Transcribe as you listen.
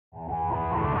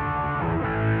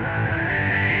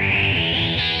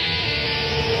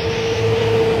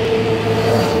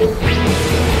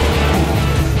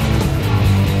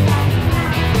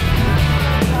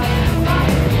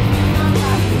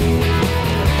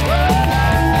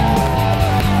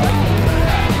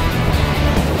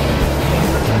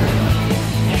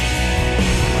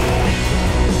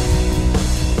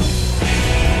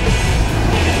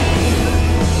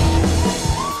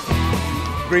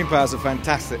Greenpower is a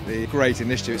fantastically great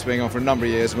initiative. It's been on for a number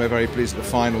of years and we're very pleased that the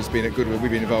final's been at Goodwood. We've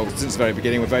been involved since the very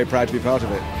beginning. We're very proud to be part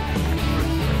of it.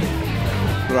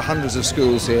 There are hundreds of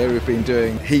schools here who've been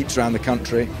doing heats around the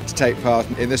country to take part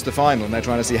in the final, and they're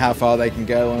trying to see how far they can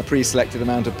go on a pre-selected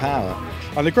amount of power.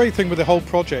 And the great thing with the whole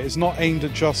project is not aimed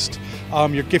at just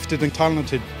your gifted and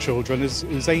talented children,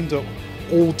 is aimed at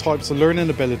all types of learning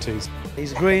abilities.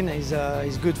 He's green, he's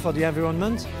good for the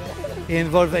environment. He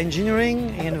involves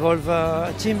engineering, he involves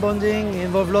team bonding, he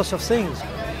involves lots of things.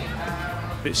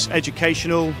 It's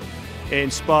educational, it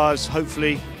inspires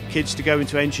hopefully kids to go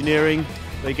into engineering.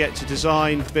 They get to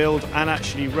design, build and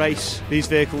actually race these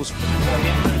vehicles.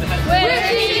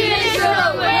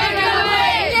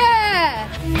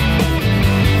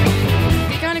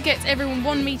 Gets everyone,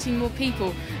 one, meeting more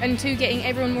people, and two, getting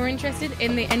everyone more interested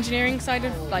in the engineering side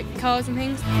of like cars and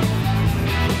things.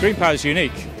 Greenpower is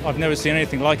unique. I've never seen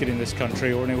anything like it in this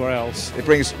country or anywhere else. It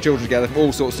brings children together from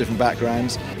all sorts of different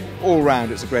backgrounds. All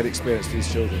round it's a great experience for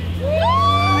these children. Do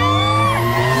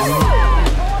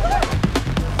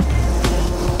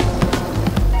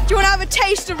you want to have a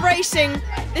taste of racing?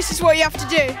 This is what you have to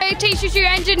do. It teaches you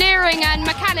engineering and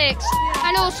mechanics,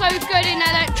 and also good in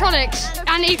electronics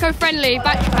and eco-friendly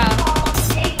battery power.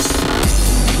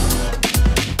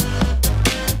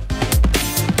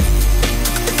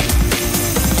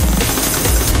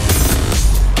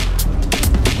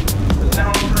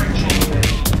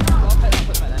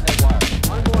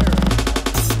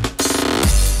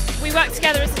 We work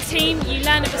together as a team. You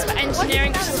learn a bit about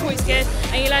engineering, which is always good,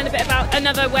 and you learn a bit about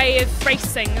another way of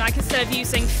racing. Like instead of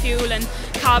using fuel and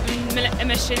carbon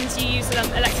emissions, you use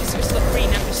electricity, which is a lot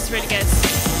greener, which is really good.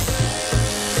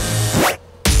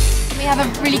 We have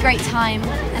a really great time,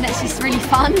 and it's just really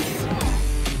fun.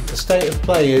 The state of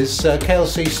play is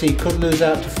KLCC could lose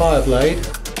out to Fireblade,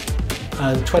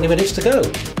 and 20 minutes to go.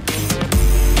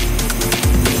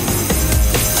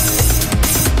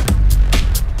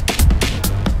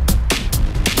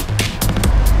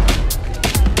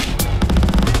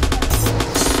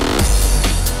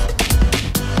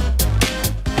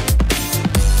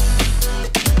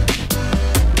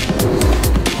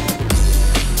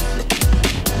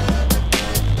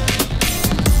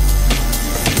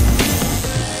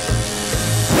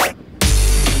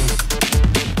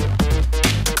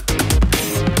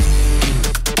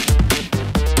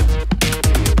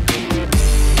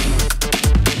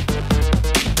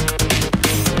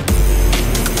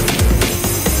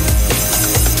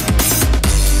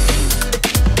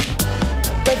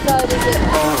 Third, is it?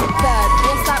 Third.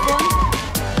 What's that one?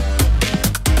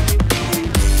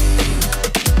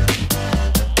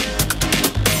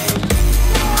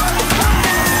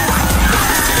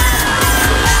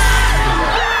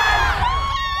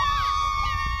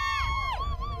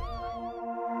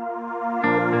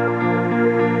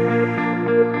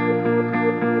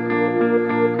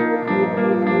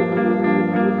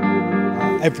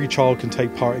 Every child can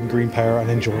take part in Greenpower and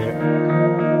enjoy it.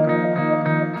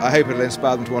 I hope it'll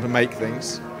inspire them to want to make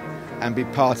things and be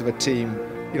part of a team.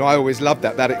 You know, I always loved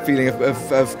that feeling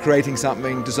of creating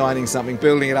something, designing something,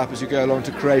 building it up as you go along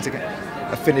to create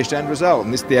a finished end result.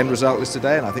 And the end result is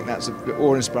today, and I think that's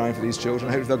awe-inspiring for these children.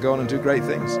 I hope they'll go on and do great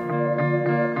things.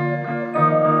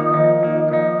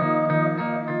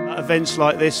 Events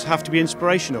like this have to be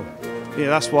inspirational. You know,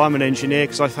 that's why I'm an engineer,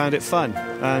 because I found it fun.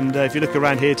 And if you look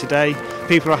around here today,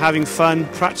 people are having fun,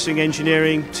 practicing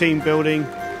engineering, team building,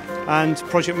 and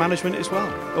project management as well.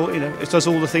 Or, you know, it does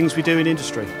all the things we do in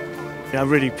industry. You know, I'm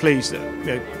really pleased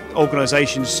that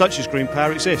organisations such as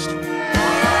Greenpower exist.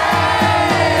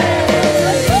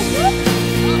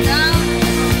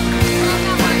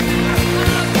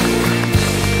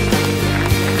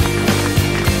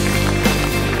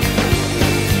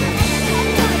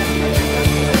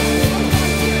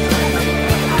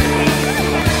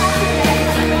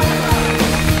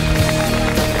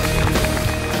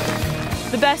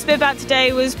 The best bit about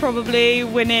today was probably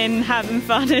winning, having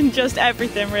fun, and just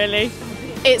everything really.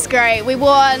 It's great. We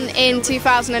won in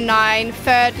 2009,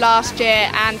 third last year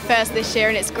and first this year,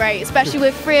 and it's great, especially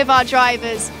with 3 of our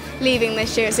drivers leaving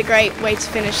this year. It's a great way to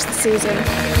finish the season.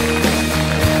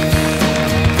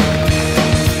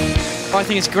 I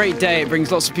think it's a great day. It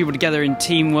brings lots of people together in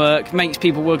teamwork, makes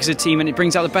people work as a team, and it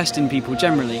brings out the best in people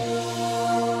generally.